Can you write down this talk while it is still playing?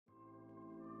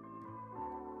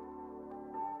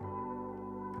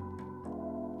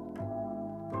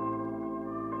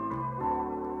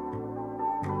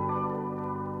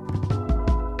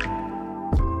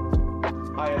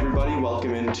Hi, everybody.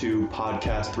 Welcome into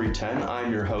Podcast 310.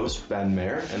 I'm your host, Ben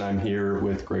Mayer, and I'm here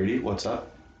with Grady. What's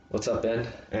up? What's up, Ben?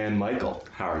 And Michael.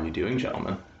 How are you doing,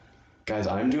 gentlemen? Guys,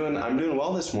 I'm doing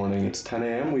well this morning. It's 10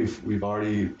 a.m. We've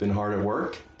already been hard at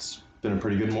work. It's been a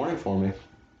pretty good morning for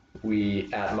me.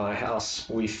 At my house,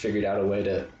 we figured out a way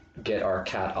to get our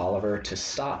cat Oliver to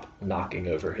stop knocking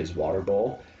over his water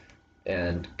bowl.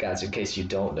 And guys, in case you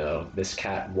don't know, this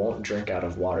cat won't drink out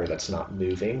of water that's not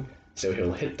moving. So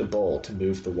he'll hit the bowl to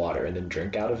move the water and then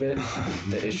drink out of it.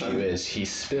 The issue is he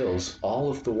spills all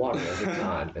of the water every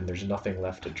time and there's nothing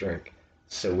left to drink.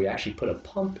 So we actually put a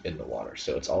pump in the water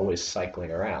so it's always cycling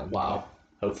around. Wow.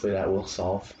 Hopefully that will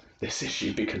solve this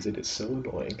issue because it is so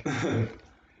annoying.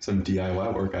 Some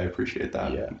DIY work. I appreciate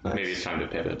that. Yeah. Nice. Maybe it's time to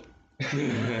pivot.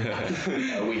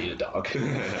 We need a dog.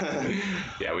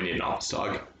 Yeah, we need an office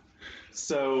dog.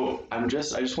 So I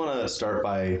just want to start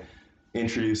by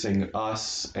introducing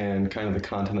us and kind of the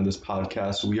content of this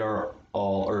podcast. We are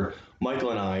all, or Michael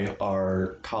and I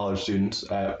are college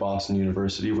students at Boston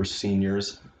University. We're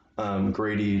seniors.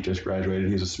 Grady just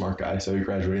graduated. He's a smart guy, so he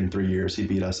graduated in 3 years. He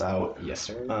beat us out. Yes,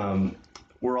 sir.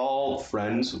 We're all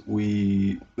friends.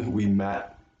 We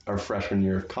met our freshman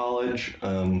year of college.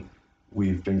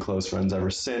 We've been close friends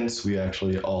ever since. We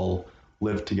actually all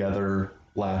lived together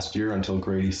last year until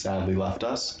Grady sadly left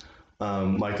us.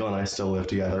 Michael and I still live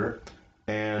together,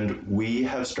 and we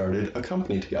have started a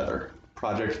company together,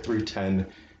 Project 310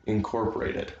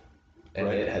 Incorporated. And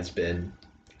right? it has been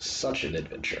such an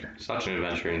adventure. Such an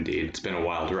adventure indeed. It's been a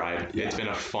wild ride. Yeah. It's been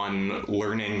a fun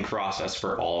learning process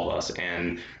for all of us,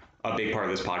 and a big part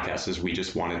of this podcast is we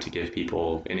just wanted to give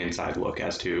people an inside look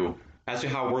as to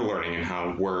how we're learning and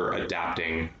how we're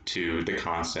adapting to the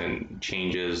constant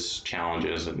changes,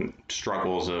 challenges, and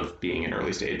struggles of being an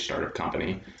early stage startup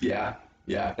company. Yeah.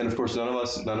 And of course, none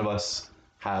of us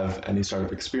have any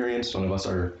startup experience. None of us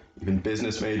are even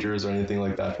business majors or anything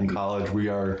like that from college. We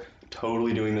are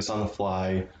totally doing this on the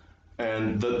fly.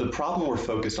 And the problem we're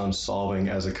focused on solving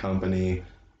as a company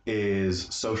is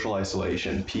social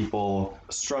isolation. People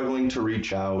struggling to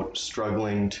reach out,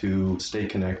 struggling to stay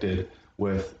connected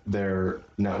with their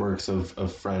networks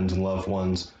of friends and loved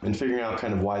ones, and figuring out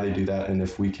kind of why they do that and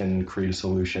if we can create a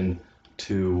solution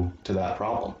to that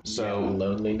problem. So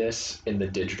loneliness in the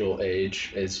digital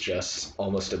age is just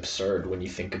almost absurd when you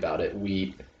think about it.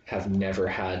 We have never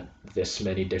had this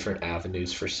many different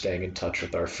avenues for staying in touch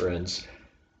with our friends.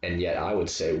 And yet I would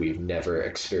say we've never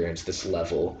experienced this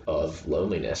level of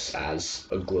loneliness as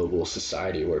a global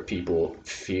society where people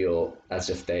feel as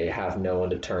if they have no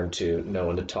one to turn to, no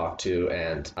one to talk to.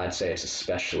 And I'd say it's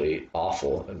especially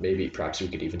awful. And maybe perhaps we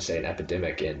could even say an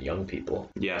epidemic in young people.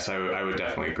 Yes, I would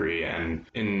definitely agree. And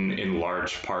in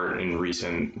large part in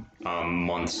recent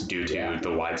months due to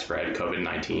the widespread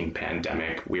COVID-19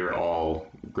 pandemic, we are all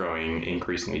growing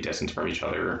increasingly distant from each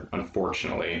other,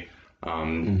 unfortunately.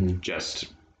 Just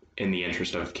in the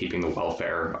interest of keeping the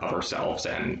welfare of ourselves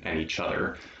and each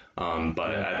other, but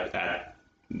at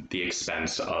the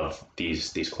expense of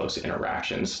these close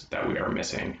interactions that we are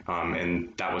missing.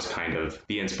 And that was kind of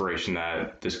the inspiration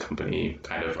that this company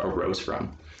kind of arose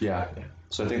from. Yeah.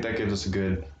 So I think that gives us a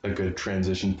good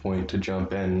transition point to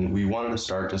jump in. We wanted to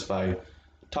start just by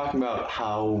talking about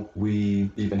how we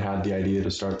even had the idea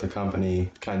to start the company,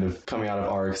 kind of coming out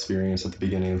of our experience at the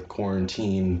beginning of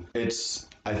quarantine.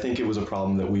 I think it was a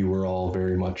problem that we were all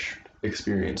very much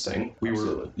experiencing. We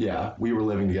were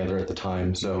living together at the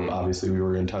time, so obviously we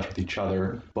were in touch with each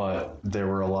other, but there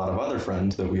were a lot of other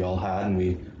friends that we all had, and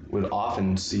we would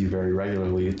often see very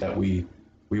regularly that we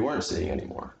weren't seeing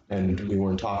anymore, and we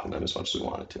weren't talking to them as much as we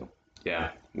wanted to.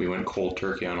 Yeah, we went cold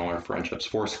turkey on all our friendships.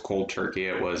 Forced cold turkey.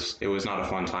 It was not a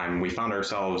fun time. We found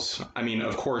ourselves, I mean,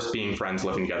 of course, being friends,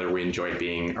 living together, we enjoyed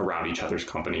being around each other's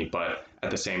company, but at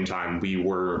the same time, we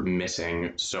were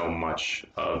missing so much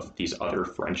of these other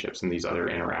friendships and these other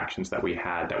interactions that we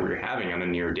were having on a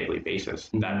near daily basis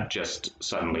that just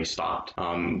suddenly stopped.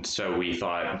 So we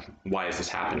thought, why is this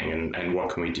happening, and what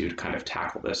can we do to kind of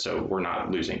tackle this so we're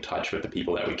not losing touch with the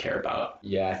people that we care about?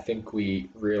 Yeah, I think we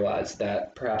realized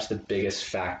that perhaps the biggest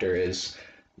factor is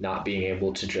not being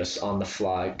able to just on the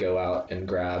fly go out and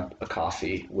grab a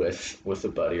coffee with a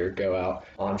buddy, or go out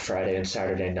on Friday and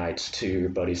Saturday nights to your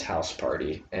buddy's house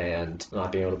party, and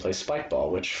not being able to play spike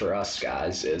ball, which for us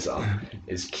guys is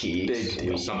key. Big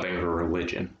deal. Something of a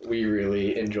religion. We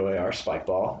really enjoy our spike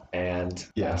ball, and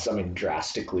that's something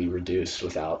drastically reduced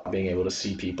without being able to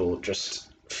see people just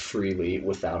freely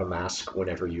without a mask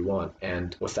whenever you want.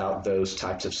 And without those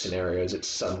types of scenarios, it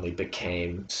suddenly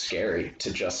became scary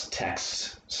to just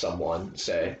text someone,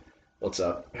 say, "What's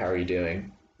up? How are you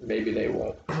doing?" Maybe they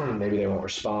won't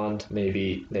respond.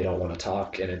 Maybe they don't want to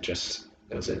talk, and it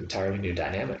it was an entirely new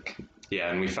dynamic.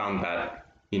 Yeah, and we found that,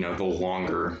 the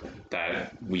longer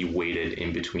that we waited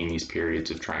in between these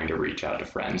periods of trying to reach out to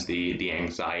friends, the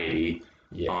anxiety,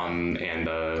 and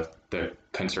the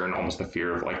concern, almost the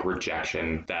fear of like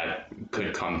rejection that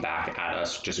could come back at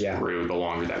us just grew the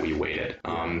longer that we waited.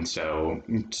 So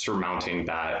surmounting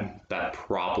that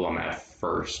problem at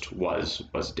first was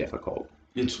difficult.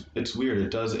 It's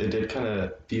weird. It did kind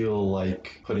of feel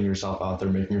like putting yourself out there,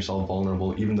 making yourself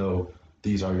vulnerable, even though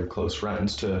these are your close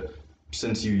friends,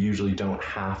 since you usually don't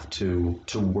have to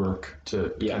work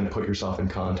to kind of put yourself in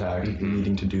contact,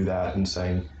 needing to do that and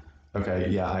saying, okay,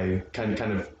 yeah, I kind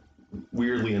of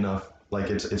weirdly enough, like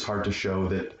it's hard to show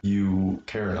that you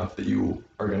care enough that you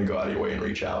are going to go out of your way and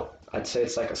reach out. I'd say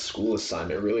it's like a school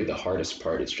assignment. Really, the hardest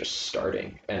part is just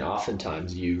starting. And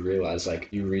oftentimes you realize, like,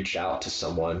 you reach out to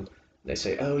someone, they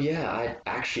say, oh yeah, I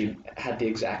actually had the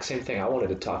exact same thing. I wanted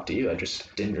to talk to you. I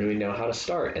just didn't really know how to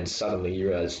start. And suddenly you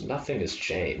realize nothing has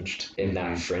changed in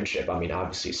that friendship. I mean,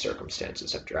 obviously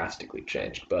circumstances have drastically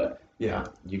changed, but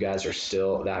you guys are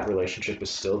still, that relationship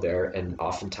is still there. And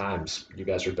oftentimes you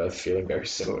guys are both feeling very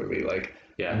similarly. Like,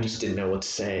 just didn't know what to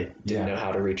say, didn't know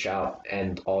how to reach out.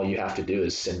 And all you have to do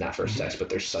is send that first text, but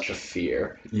there's such a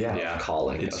fear of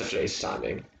calling, of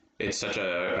FaceTiming. It's such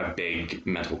a big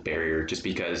mental barrier just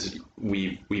because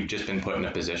we've just been put in a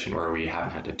position where we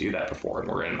haven't had to do that before, and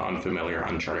we're in unfamiliar,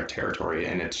 uncharted territory,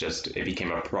 and it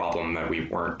became a problem that we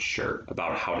weren't sure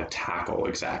about how to tackle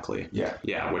exactly.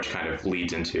 Yeah, which kind of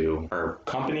leads into our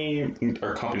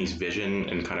company's vision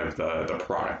and kind of the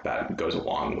product that goes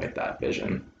along with that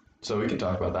vision. So we can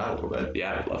talk about that a little bit.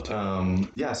 Yeah, I'd love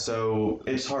to. So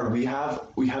it's hard. We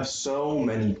have so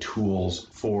many tools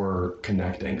for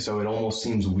connecting, so it almost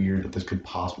seems weird that this could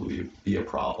possibly be a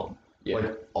problem.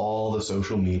 Like all the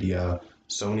social media,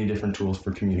 so many different tools for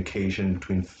communication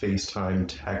between FaceTime,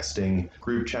 texting,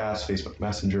 group chats, Facebook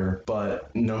Messenger,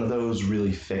 but none of those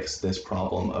really fix this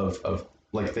problem of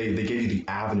like they give you the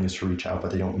avenues to reach out, but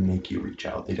they don't make you reach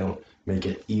out. They don't make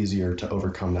it easier to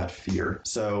overcome that fear.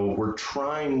 So we're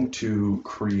trying to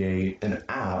create an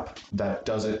app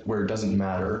where it doesn't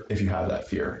matter if you have that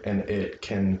fear, and it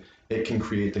can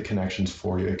create the connections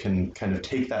for you. It can kind of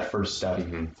take that first step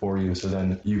for you, so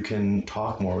then you can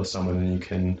talk more with someone and you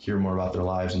can hear more about their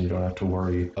lives, and you don't have to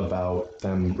worry about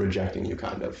them rejecting you,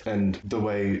 kind of. And the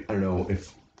way, I don't know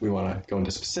if we want to go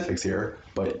into specifics here,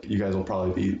 but you guys will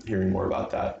probably be hearing more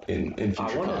about that in future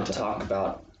content. I wanted to talk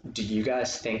about, do you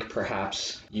guys think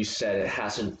perhaps you said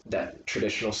that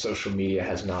traditional social media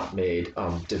has not made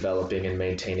developing and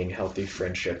maintaining healthy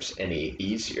friendships any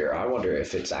easier? I wonder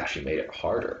if it's actually made it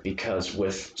harder, because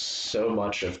with so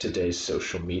much of today's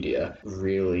social media,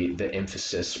 really the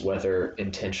emphasis, whether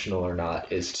intentional or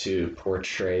not, is to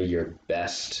portray your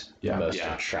best, most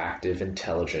attractive,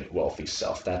 intelligent, wealthy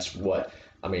self. That's what,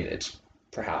 I mean, it's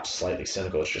perhaps slightly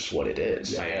cynical, it's just what it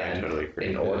is. I totally agree.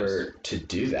 In order to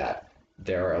do that,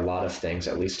 there are a lot of things,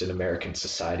 at least in American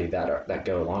society, that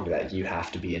go along with that. You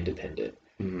have to be independent.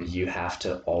 You have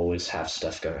to always have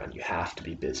stuff going on. You have to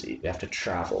be busy. You have to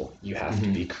travel. You have to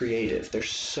be creative.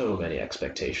 There's so many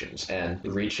expectations. And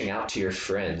reaching out to your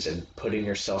friends and putting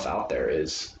yourself out there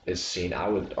is seen, I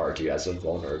would argue, as a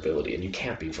vulnerability. And you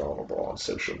can't be vulnerable on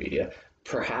social media.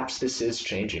 Perhaps this is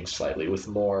changing slightly with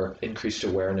more increased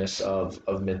awareness of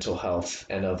mental health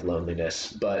and of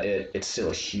loneliness, but it's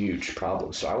still a huge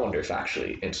problem. So I wonder if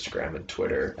actually Instagram and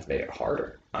Twitter have made it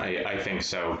harder. I think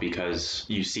so, because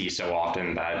you see so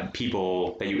often that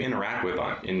people that you interact with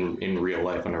in real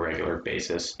life on a regular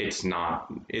basis, it's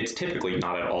typically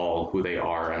not at all who they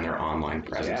are and their online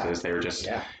presences. They're just,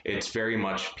 it's very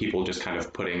much people just kind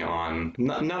of putting on,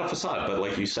 not a facade, but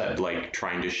like you said, like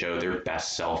trying to show their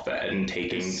best self and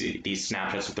taking these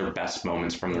snapshots of their best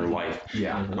moments from their life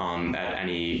at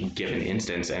any given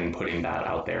instance and putting that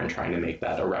out there and trying to make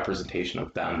that a representation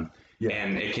of them.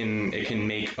 And it can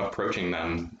make approaching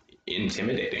them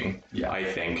intimidating, I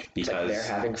think, because like they're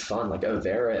having fun. Like, oh,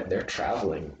 they're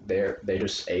traveling. They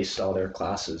just aced all their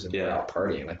classes and they're out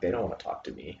partying. Like, they don't want to talk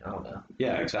to me. I don't know.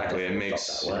 Yeah, exactly.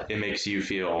 It makes you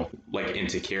feel like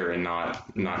insecure and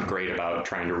not great about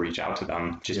trying to reach out to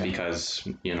them just because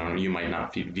you might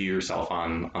not view yourself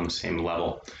on the same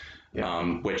level.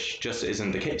 Which just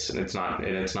isn't the case, and it's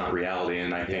not reality.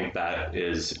 And I think that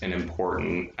is an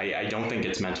important. I don't think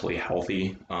it's mentally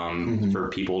healthy for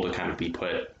people to kind of be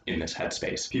put in this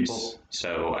headspace. People-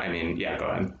 So, I mean, yeah, go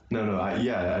ahead. No,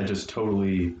 I just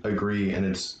totally agree, and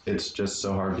it's just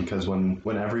so hard because when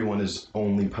everyone is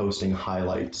only posting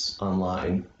highlights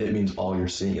online, it means all you're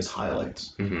seeing is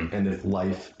highlights, and if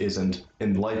life isn't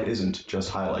just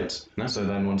highlights. No. So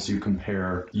then once you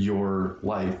compare your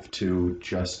life to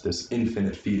just this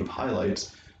infinite feed of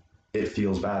highlights, it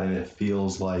feels bad, and it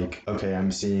feels like, okay,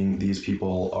 I'm seeing these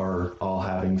people are all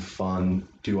having fun.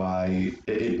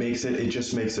 It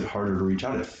just makes it harder to reach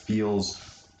out. It feels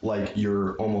like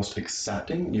you're almost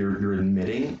accepting, you're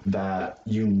admitting that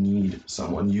you need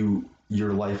someone.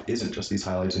 Your life isn't just these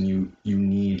highlights, and you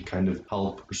need kind of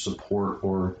help or support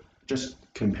or just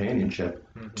companionship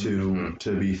to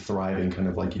be thriving, kind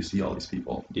of like you see all these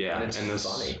people. Yeah, And it's this.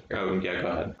 funny. Oh, yeah, go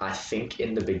ahead. I think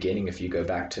in the beginning, if you go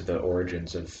back to the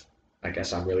origins of, I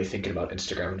guess I'm really thinking about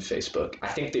Instagram and Facebook, I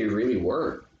think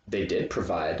they did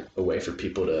provide a way for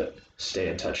people to stay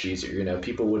in touch easier. You know,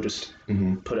 people would just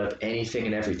put up anything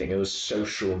and everything. It was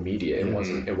social media.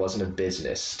 It wasn't a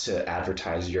business to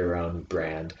advertise your own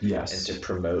brand Yes. and to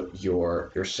promote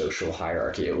your social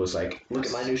hierarchy. It was like, look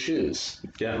at my new shoes.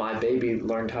 Yeah. My baby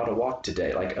learned how to walk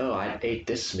today. Like, oh, I ate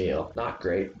this meal. Not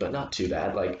great, but not too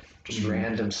bad. Like, just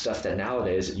random stuff that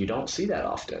nowadays you don't see that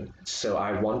often. So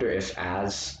I wonder if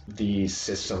as these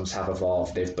systems have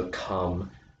evolved, they've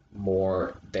become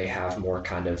they have more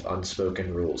kind of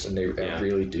unspoken rules, and I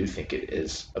really do think it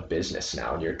is a business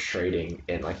now, and you're trading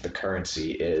in, like, the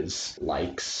currency is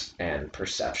likes and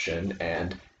perception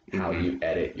and how you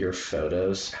edit your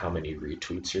photos, how many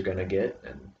retweets you're gonna get.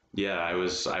 And Yeah, I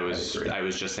was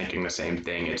just thinking the same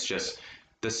thing. It's just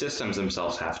the systems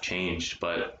themselves have changed,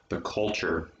 but the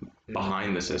culture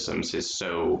behind the systems is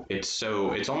it's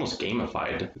almost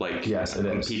gamified. Like, Yes, it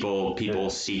is. People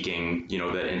seeking,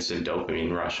 the instant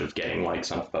dopamine rush of getting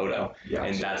likes on a photo. Yeah.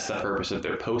 And that's the purpose of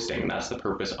their posting. That's the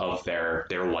purpose of their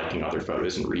liking other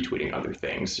photos and retweeting other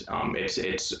things.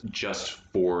 It's just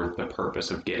for the purpose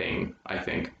of getting, I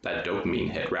think, that dopamine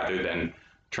hit, rather than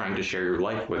trying to share your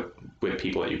life with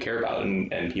people that you care about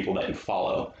and people that you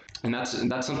follow. And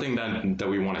that's something that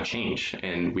we want to change,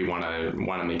 and we want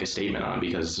to make a statement on,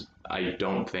 because I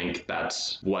don't think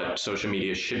that's what social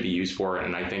media should be used for.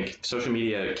 And I think social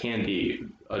media can be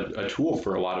a tool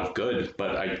for a lot of good,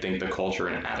 but I think the culture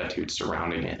and attitude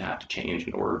surrounding it have to change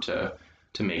in order to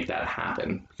make that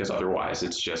happen, because otherwise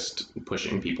it's just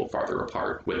pushing people farther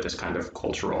apart with this kind of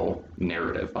cultural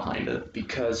narrative behind it.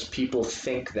 because people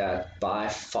think that by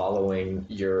following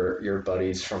your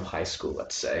buddies from high school,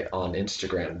 let's say, on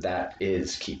Instagram, that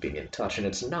is keeping in touch, and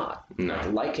it's not. No.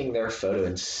 Like, liking their photo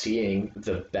and seeing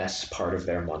the best part of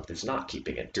their month is not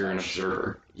keeping in touch. You're an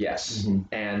observer. Yes.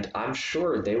 And I'm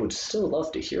sure they would still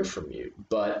love to hear from you,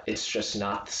 but it's just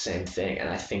not the same thing. And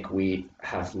I think we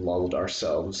have lulled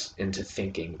ourselves into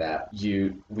thinking that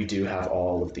we do have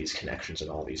all of these connections and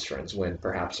all these friends, when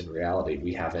perhaps in reality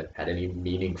we haven't had any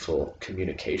meaningful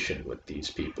communication with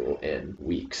these people in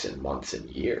weeks and months and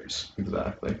years.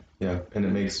 Exactly. Yeah, and it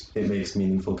makes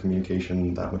meaningful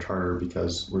communication that much harder,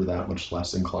 because we're that much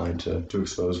less inclined to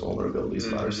expose vulnerabilities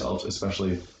about ourselves,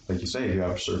 especially, like you say, if you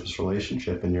have a surface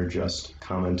relationship and you're just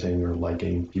commenting or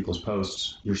liking people's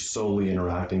posts, you're solely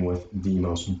interacting with the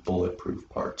most bulletproof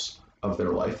parts of their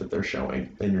life that they're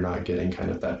showing, and you're not getting kind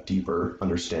of that deeper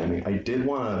understanding. I did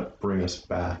want to bring us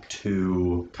back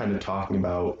to kind of talking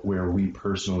about where we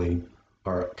personally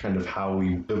are, kind of how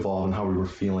we evolved and how we were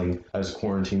feeling as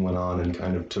quarantine went on, and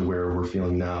kind of to where we're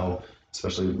feeling now.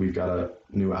 Especially, we've got a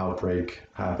new outbreak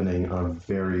happening on a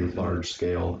very large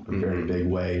scale, a very big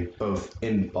way, both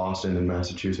in Boston and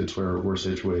Massachusetts, where we're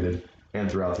situated, and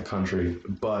throughout the country.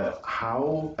 But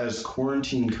how, as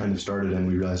quarantine kind of started and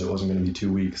we realized it wasn't going to be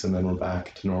 2 weeks and then we're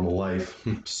back to normal life,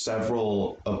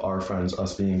 several of our friends,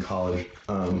 us being in college,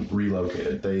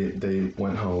 relocated. They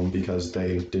went home because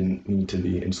they didn't need to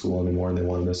be in school anymore and they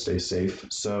wanted to stay safe.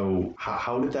 So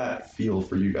how did that feel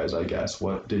for you guys, I guess?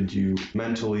 What did you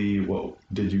mentally, what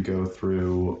did you go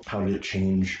through? How did it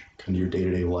change kind of your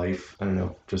day-to-day life? I don't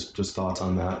know, just thoughts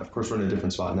on that. Of course, we're in a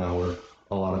different spot now where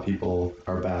a lot of people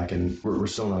are back, and we're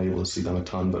still not able to see them a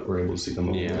ton, but we're able to see them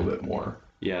a little bit more.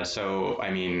 Yeah, so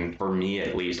I mean, for me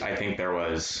at least, I think there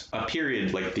was a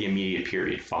period, like the immediate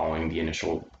period following the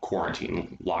initial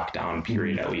quarantine lockdown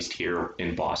period, at least here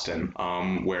in Boston,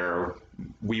 where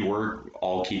we were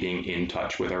all keeping in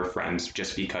touch with our friends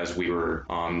just because we were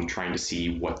trying to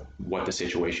see what the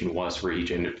situation was for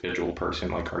each individual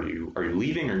person. Like, are you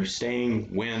leaving? Are you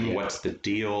staying? When? Yeah. What's the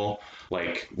deal?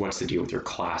 Like, what's the deal with your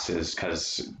classes?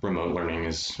 Because remote learning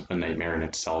is a nightmare in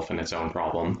itself and its own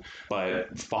problem.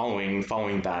 But following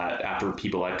that, after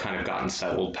people had kind of gotten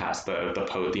settled past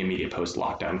the immediate post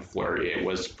lockdown flurry, it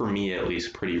was, for me at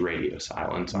least, pretty radio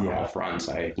silence on all fronts.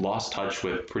 I lost touch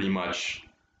with pretty much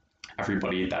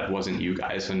everybody that wasn't you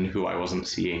guys and who I wasn't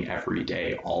seeing every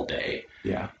day, all day.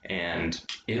 Yeah. And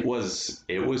it was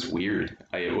weird.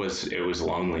 It was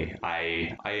lonely.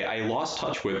 I lost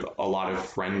touch with a lot of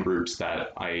friend groups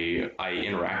that I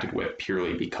interacted with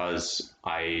purely because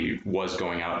I was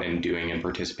going out and doing and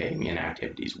participating in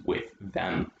activities with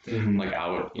them, like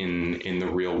out in the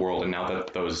real world. And now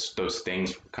that those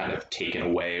things were kind of taken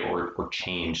away or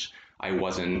changed, I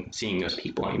wasn't seeing those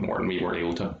people anymore, and we weren't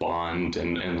able to bond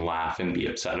and laugh and be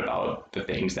upset about the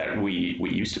things that we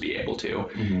used to be able to.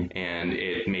 And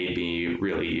it made me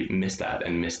really miss that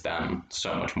and miss them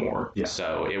so much more. Yeah.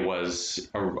 So it was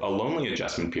a lonely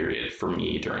adjustment period for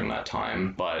me during that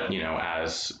time. But,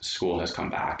 as school has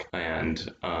come back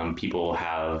and people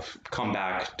have come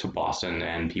back to Boston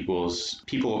and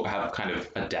people have kind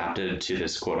of adapted to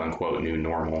this quote unquote new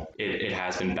normal, it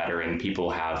has been better, and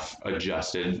people have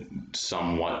adjusted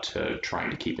somewhat to trying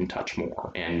to keep in touch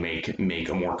more and make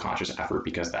a more conscious effort,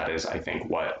 because that is, I think,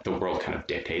 what the world kind of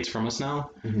dictates from us now.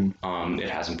 It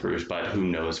has improved, but who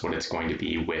knows what it's going to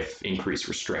be with increased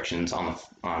restrictions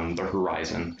on the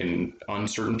horizon in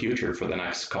uncertain future for the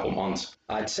next couple months.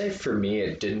 I'd say for me,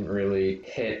 it didn't really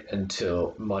hit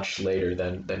until much later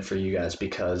than for you guys,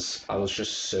 because I was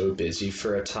just so busy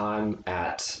for a time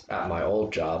at my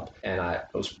old job, and I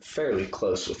was fairly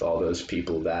close with all those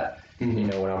people that,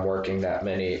 when I'm working that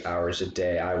many hours a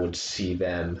day, I would see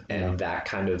them, and that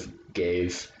kind of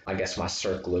gave, I guess, my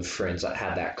circle of friends that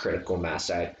had that critical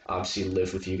mass. I obviously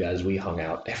lived with you guys. We hung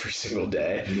out every single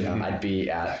day. I'd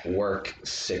be at work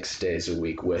 6 days a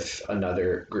week with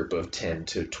another group of 10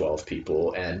 to 12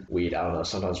 people, and I don't know,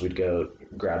 sometimes we'd go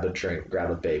grab a drink,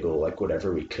 grab a bagel, like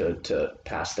whatever we could to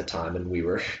pass the time, and we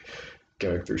were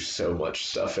going through so much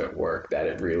stuff at work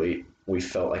that we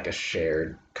felt like a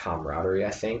shared camaraderie,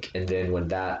 I think. And then when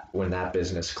that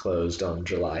business closed on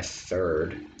July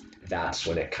 3rd, that's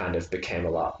when it kind of became a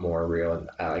lot more real. And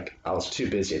I was too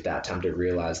busy at that time to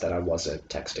realize that I wasn't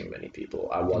texting many people.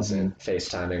 I wasn't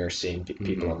FaceTiming or seeing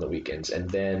people on the weekends. And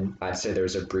then I'd say there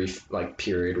was a brief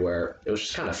period where it was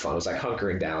just kind of fun. It was like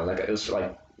hunkering down. Like, it was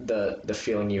like the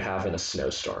feeling you have in a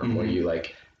snowstorm where you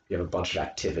have a bunch of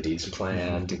activities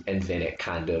planned, and then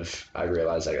I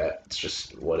realized that's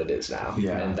just what it is now.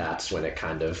 And that's when it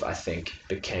kind of, I think,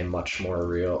 became much more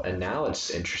real. And now it's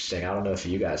interesting. I don't know if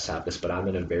you guys have this, but I'm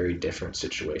in a very different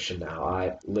situation now.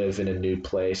 I live in a new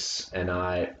place, and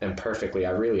I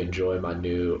really enjoy my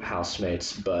new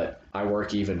housemates, but I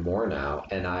work even more now,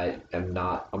 and I'm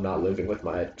not living with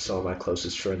some of my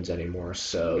closest friends anymore.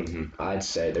 So I'd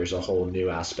say there's a whole new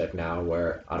aspect now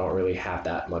where I don't really have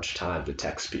that much time to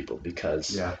text people,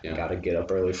 because you got to get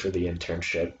up early for the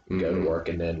internship, go to work,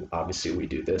 and then obviously we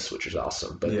do this, which is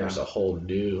awesome. But there's a whole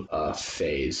new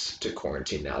phase to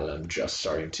quarantine now that I'm just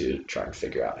starting to try and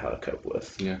figure out how to cope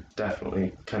with. Yeah,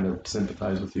 definitely kind of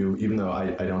sympathize with you. Even though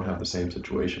I don't have the same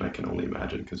situation, I can only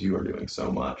imagine, because you are doing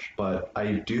so much. But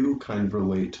I do kind of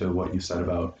relate to what you said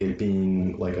about it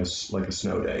being like a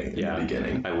snow day in the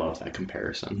beginning. I love that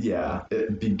comparison. Yeah,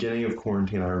 beginning of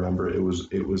quarantine, I remember it was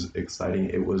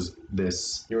exciting. It was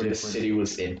this. The city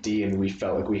was empty, and we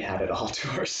felt like we had it all to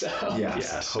ourselves.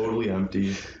 Yes, totally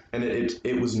empty. And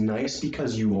it was nice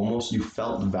because you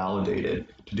felt validated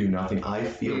to do nothing. I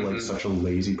feel like such a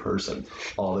lazy person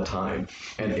all the time,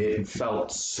 and it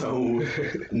felt so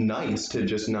nice to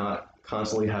just not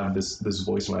constantly have this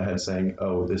voice in my head saying,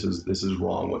 "Oh, this is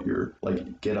wrong. What you're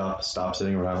like, get up, stop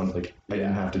sitting around." Like, I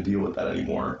didn't have to deal with that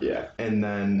anymore. Yeah. And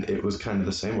then it was kind of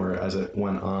the same, where as it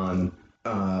went on,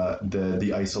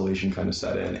 the isolation kind of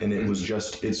set in, and it's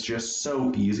just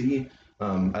so easy.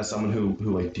 As someone who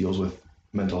like deals with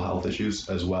mental health issues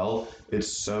as well, it's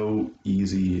so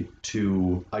easy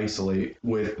to isolate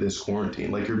with this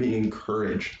quarantine. Like, you're being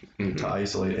encouraged to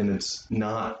isolate, and it's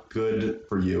not good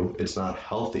for you. It's not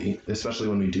healthy, especially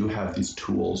when we do have these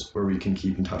tools where we can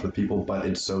keep in touch with people, but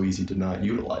it's so easy to not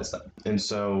utilize them. And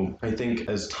so I think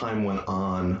as time went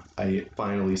on, I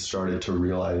finally started to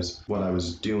realize what I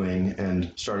was doing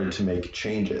and started to make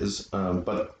changes.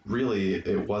 But really,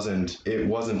 it wasn't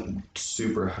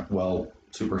super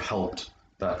helped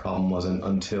that problem wasn't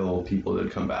until people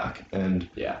did come back. And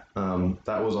Yeah.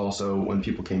 that was also when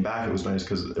people came back, it was nice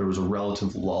because there was a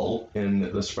relative lull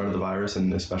in the spread of the virus,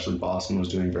 and especially Boston was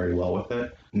doing very well with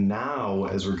it. Now,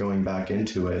 as we're going back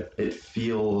into it, it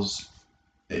feels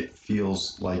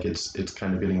like it's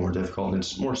kind of getting more difficult, and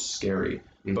it's more scary,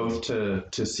 both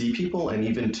to see people and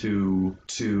even to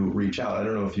reach out. I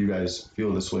don't know if you guys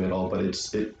feel this way at all, but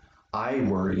I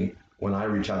worry when I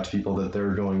reach out to people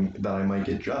that I might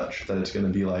get judged, that it's going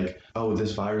to be like, oh,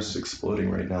 this virus is exploding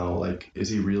right now. Like, is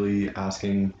he really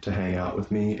asking to hang out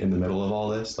with me in the middle of all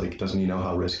this? Like, doesn't he know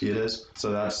how risky it is?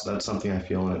 So that's something I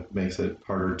feel, and it makes it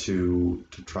harder to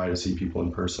try to see people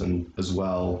in person as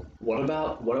well. What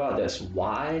about this?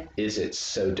 Why is it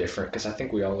so different? Because I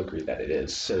think we all agree that it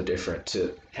is so different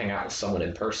to hang out with someone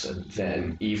in person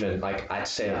than even, like, I'd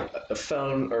say a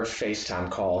phone or FaceTime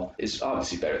call is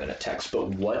obviously better than a text, but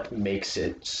what makes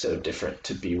it so different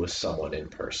to be with someone in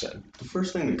person? The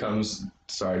first thing that comes,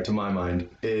 to my mind,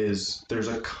 is there's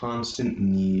a constant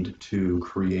need to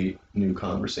create new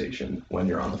conversation when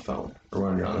you're on the phone or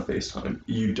when you're on a FaceTime.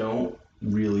 You don't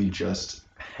really just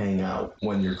hang out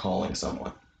when you're calling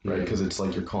someone, right? Because it's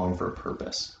like you're calling for a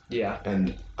purpose. Yeah.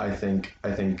 And I think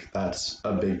that's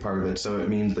a big part of it. So it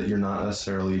means that you're not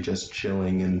necessarily just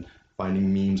chilling and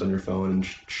finding memes on your phone and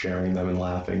sharing them and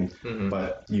laughing,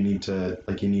 but you need to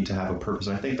have a purpose.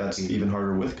 And I think that's even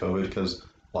harder with COVID because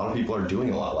a lot of people are doing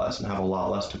a lot less and have a lot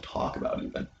less to talk about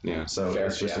even. Yeah. So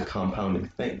it's just a compounding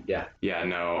thing. Yeah. Yeah,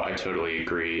 no, I totally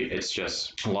agree. It's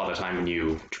just a lot of time when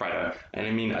you try to, and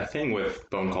I mean, a thing with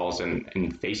phone calls and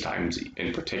FaceTimes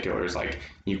in particular is like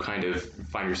you kind of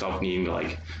find yourself needing to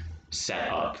like set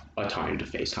up a time to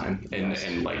FaceTime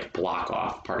and like block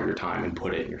off part of your time and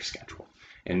put it in your schedule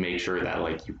and make sure that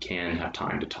like you can have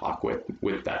time to talk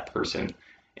with that person.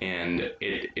 And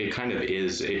it kind of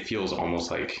is, it feels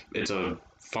almost like it's a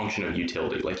function of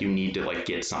utility. Like you need to like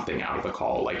get something out of the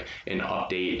call, like an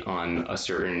update on a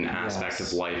certain aspect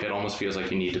of life. It almost feels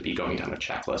like you need to be going down a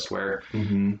checklist where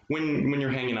when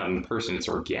you're hanging out in person, it's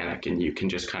organic and you can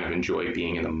just kind of enjoy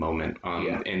being in the moment.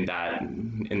 And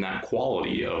that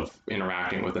quality of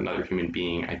interacting with another human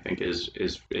being, I think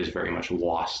is very much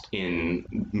lost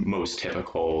in most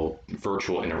typical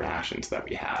virtual interactions that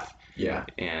we have.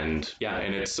 And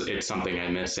it's something I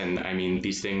miss. And I mean,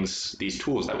 these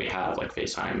tools that we have like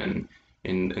FaceTime and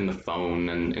in the phone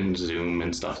and Zoom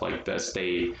and stuff like this,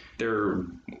 they're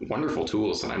wonderful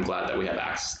tools, and I'm glad that we have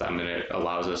access to them, and it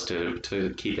allows us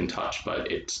to keep in touch,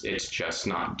 but it's just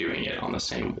not doing it on the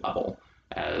same level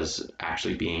as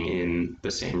actually being in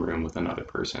the same room with another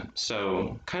person.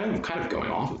 So kind of going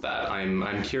off of that,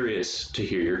 I'm curious to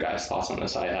hear your guys' thoughts on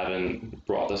this. I haven't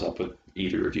brought this up with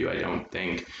either of you, I don't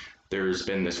think. There's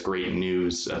been this great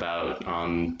news about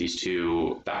these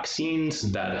two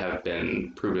vaccines that have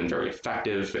been proven very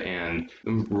effective, and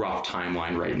rough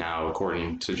timeline right now,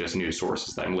 according to just news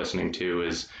sources that I'm listening to,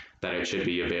 is that it should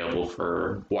be available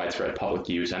for widespread public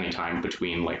use anytime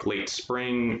between like late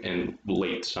spring and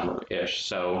late summer-ish.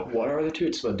 So what are the two?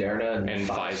 It's Moderna and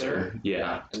Pfizer.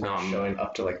 Yeah. And they're showing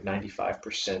up to like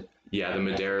 95%. Yeah, the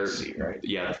Moderna, right?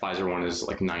 Yeah, the Pfizer one is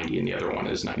like 90 and the other one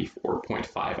is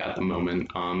 94.5 at the moment.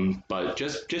 But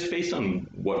just based on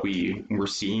what we're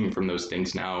seeing from those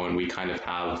things now, and we kind of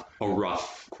have a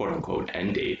rough quote unquote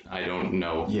end date. I don't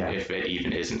know if it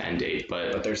even is an end date,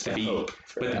 but there's the hope.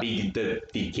 The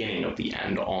beginning of the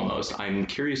end almost. I'm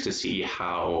curious to see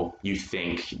how you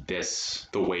think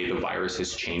the way the virus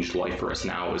has changed life for us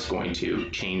now is going to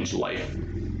change life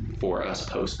for us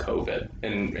post-COVID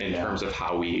in terms of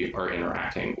how we are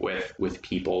interacting with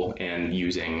people and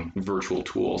using virtual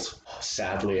tools.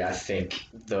 Sadly, I think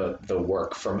the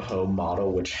work from home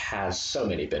model, which has so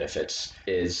many benefits,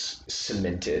 has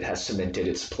cemented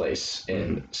its place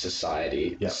in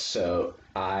society. So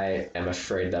I am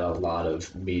afraid that a lot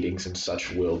of meetings and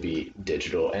such will be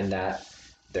digital, and that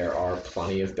there are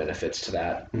plenty of benefits to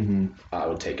that. I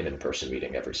would take an in-person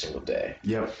meeting every single day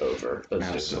over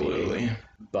a Zoom meeting.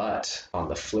 But on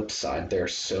the flip side, there are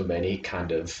so many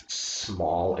kind of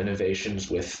small innovations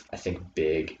with, I think,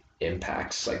 big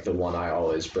impacts. Like the one I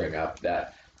always bring up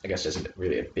that I guess isn't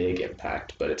really a big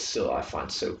impact, but it's still I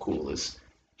find so cool is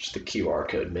just the QR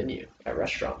code menu at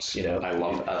restaurants. I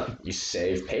love that. You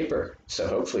save paper. So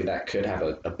hopefully that could have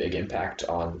a big impact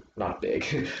on, not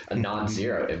big, a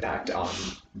non-zero impact on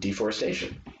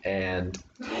deforestation. And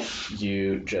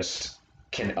you just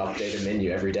can update a menu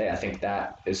every day. I think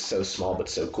that is so small but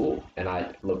so cool, and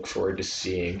I look forward to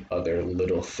seeing other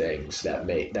little things that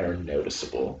are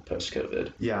noticeable post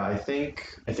COVID. Yeah, I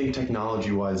think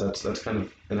technology wise, that's kind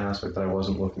of an aspect that I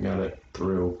wasn't looking at it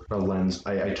through a lens.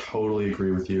 I totally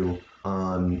agree with you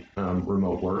on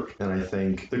remote work, and I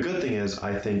think the good thing is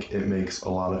I think it makes a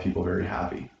lot of people very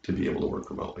happy to be able to work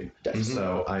remotely. Definitely.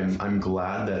 So I'm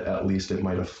glad that at least it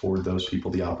might afford those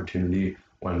people the opportunity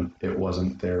when it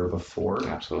wasn't there before.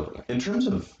 Absolutely. In terms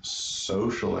of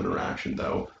social interaction,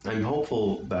 though, I'm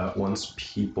hopeful that once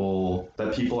people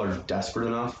are desperate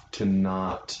enough to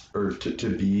not or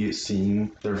to be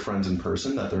seeing their friends in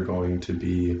person, that they're going to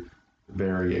be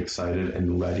very excited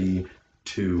and ready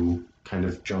to kind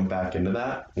of jump back into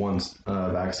that once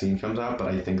a vaccine comes out. But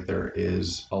I think there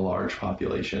is a large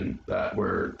population that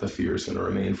where the fear is going to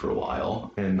remain for a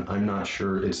while, and I'm not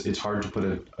sure. It's hard to put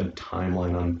a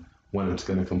timeline on when it's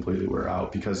going to completely wear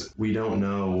out because we don't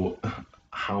know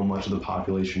how much of the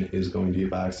population is going to get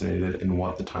vaccinated and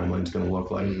what the timeline is going to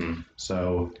look like.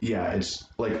 So yeah, it's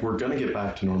like we're going to get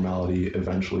back to normality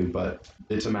eventually, but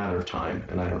it's a matter of time,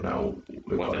 and I don't know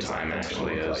what the time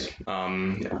actually is.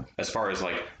 As far as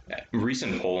like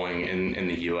recent polling in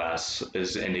the U.S.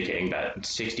 is indicating that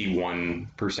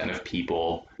 61% of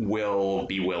people will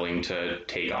be willing to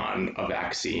take on a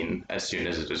vaccine as soon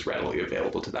as it is readily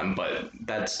available to them, but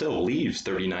that still leaves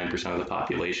 39% of the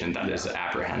population that is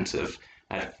apprehensive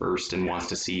at first and wants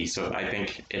to see. So I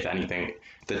think, if anything,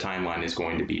 the timeline is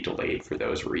going to be delayed for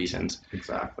those reasons.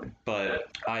 Exactly. But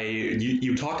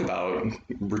you talk about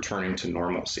returning to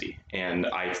normalcy, and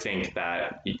I think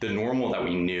that the normal that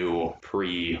we knew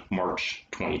pre-March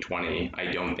 2020,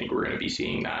 I don't think we're going to be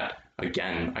seeing that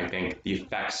again. I think the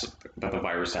effects that the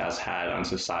virus has had on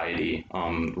society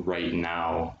right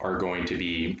now are going to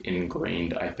be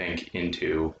ingrained, I think,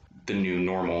 into the new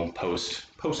normal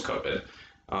post-COVID.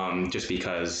 Just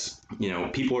because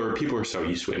people are so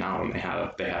used to it now, and they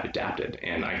have adapted,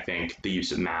 and I think the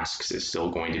use of masks is still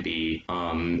going to be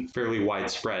fairly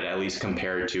widespread, at least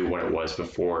compared to what it was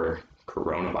before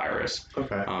coronavirus.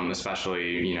 Okay.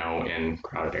 Especially in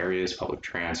crowded areas, public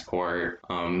transport,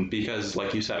 because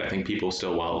like you said, I think people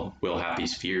still will have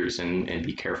these fears and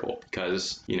be careful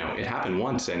because it happened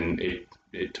once, and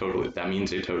that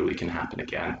means it totally can happen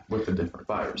again With a different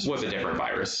virus. With a different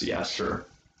virus, yes. Sure.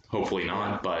 Hopefully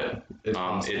not, but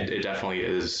it definitely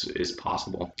is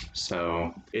possible.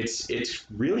 So it's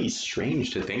really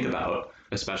strange to think about,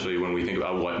 especially when we think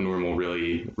about what normal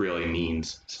really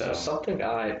means. So something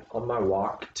on my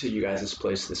walk to you guys'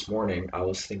 place this morning, I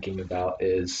was thinking about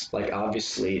is, like,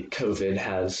 obviously COVID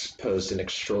has posed an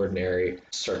extraordinary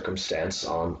circumstance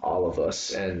on all of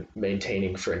us, and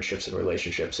maintaining friendships and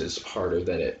relationships is harder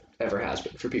than it ever has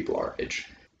been for people our age.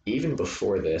 Even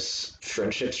before this,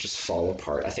 friendships just fall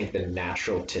apart. I think the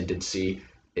natural tendency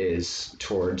is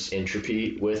towards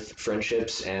entropy with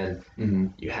friendships, and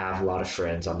you have a lot of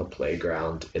friends on the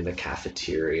playground, in the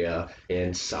cafeteria,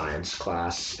 in science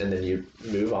class, and then you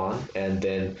move on, and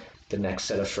then the next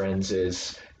set of friends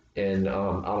is in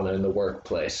in the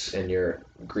workplace, in your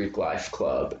Greek life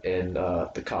club, in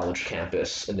the college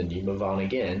campus, and then you move on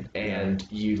again, and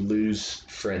you lose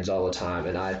friends all the time.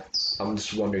 And I'm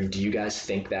just wondering, do you guys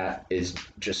think that is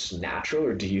just natural,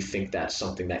 or do you think that's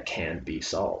something that can be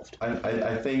solved?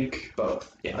 I think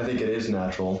both. Yeah. I think it is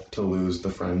natural to lose the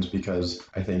friends because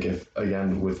I think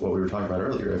with what we were talking about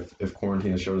earlier, if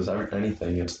quarantine has showed us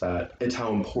anything, it's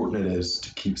how important it is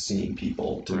to keep seeing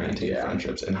people to maintain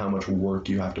friendships, and how much work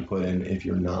you have to put in if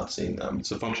you're not seeing them. It's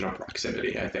a function of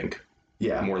proximity, I think.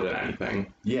 Yeah. More than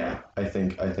anything. Yeah, I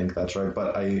think that's right.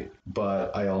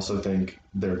 But I also think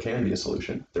there can be a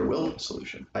solution. There will be a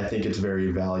solution. I think it's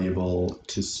very valuable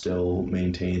to still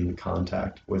maintain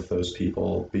contact with those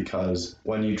people, because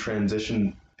when you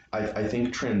transition, I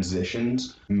think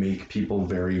transitions make people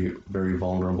very, very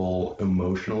vulnerable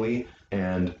emotionally,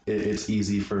 and it's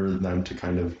easy for them to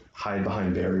kind of hide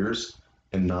behind barriers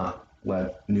and not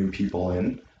let new people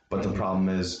in. But the problem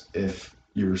is, if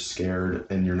you're scared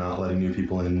and you're not letting new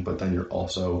people in, but then you're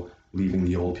also leaving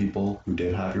the old people who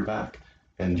did have your back,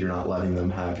 and you're not letting them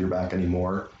have your back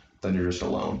anymore, then you're just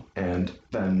alone. And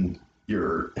then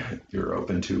you're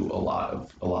open to a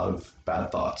lot of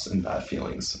bad thoughts and bad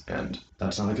feelings, and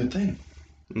that's not a good thing.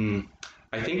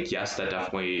 I think, yes, that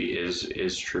definitely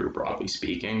is true, broadly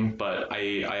speaking, but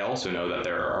I also know that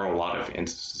there are a lot of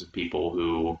instances of people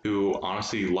who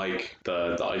honestly like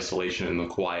the isolation and the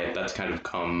quiet that's kind of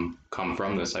come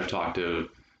from this. I've talked to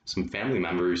some family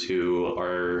members who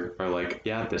are like,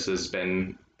 yeah, this has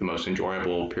been the most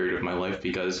enjoyable period of my life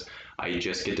because I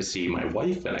just get to see my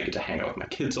wife and I get to hang out with my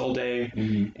kids all day,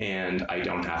 and I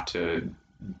don't have to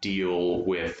deal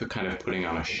with kind of putting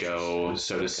on a show,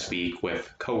 so to speak,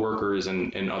 with coworkers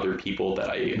and other people that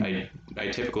I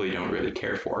typically don't really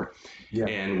care for. Yeah.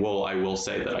 And I will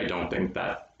say that I don't think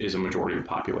that is a majority of the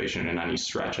population in any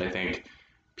stretch. I think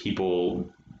people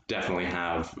definitely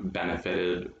have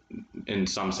benefited in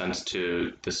some sense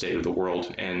to the state of the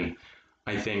world. And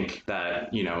I think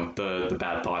that, you know, the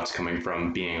bad thoughts coming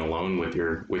from being alone with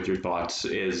your thoughts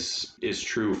is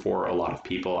true for a lot of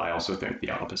people. I also think the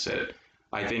opposite.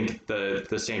 I think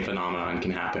the same phenomenon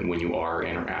can happen when you are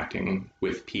interacting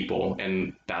with people,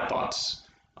 and bad thoughts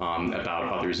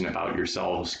about others and about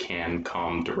yourselves can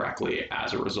come directly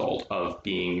as a result of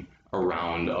being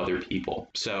around other people.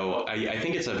 So I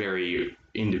think it's a very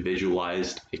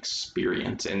individualized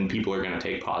experience, and people are going to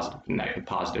take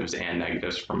positives and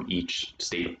negatives from each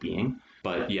state of being.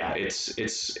 But yeah,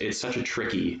 it's such a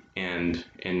tricky and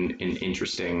an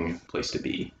interesting place to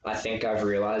be. I think I've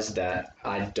realized that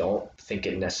I don't think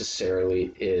it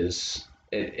necessarily is.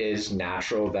 It is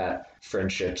natural that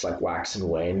friendships like wax and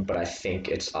wane, but I think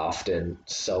it's often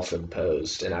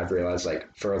self-imposed. And I've realized, like,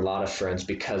 for a lot of friends,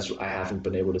 because I haven't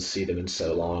been able to see them in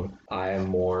so long, I am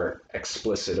more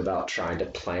explicit about trying to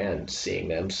plan seeing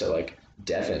them. So like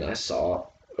Devin, I saw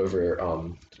over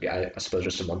I suppose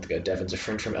just a month ago. Devin's a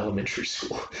friend from elementary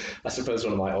school. I suppose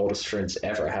one of my oldest friends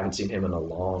ever. I haven't seen him in a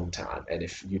long time. And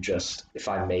if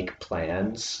I make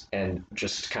plans and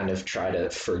just kind of try to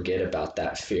forget about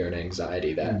that fear and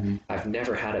anxiety, that I've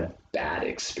never had a bad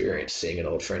experience seeing an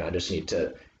old friend. I just need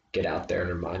to get out there and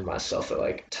remind myself that,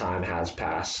 like, time has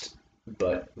passed,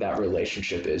 but that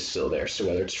relationship is still there. So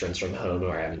whether it's friends from home who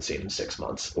I haven't seen in 6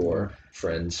 months, or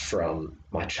friends from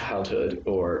my childhood,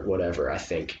 or whatever, I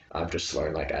think I've just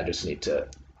learned, like, I need to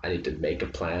make a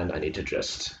plan. I need to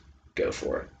just go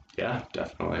for it. Yeah,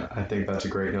 definitely. I think that's a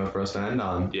great note for us to end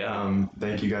on. Yeah.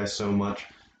 Thank you guys so much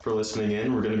for listening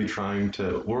in. We're going to be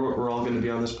we're all going to be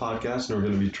on this podcast, and we're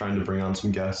going to be trying to bring on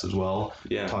some guests as well.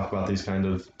 Yeah. Talk about these kind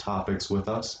of topics with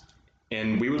us.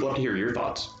 And we would love to hear your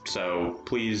thoughts. So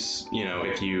please, you know,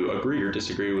 if you agree or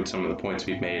disagree with some of the points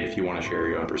we've made, if you want to share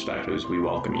your own perspectives, we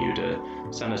welcome you to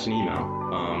send us an email,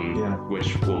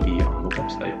 which will be on the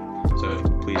website. So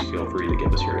please feel free to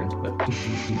give us your input.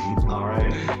 All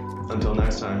right. Until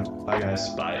next time. Bye, guys.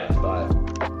 Bye.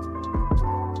 Bye.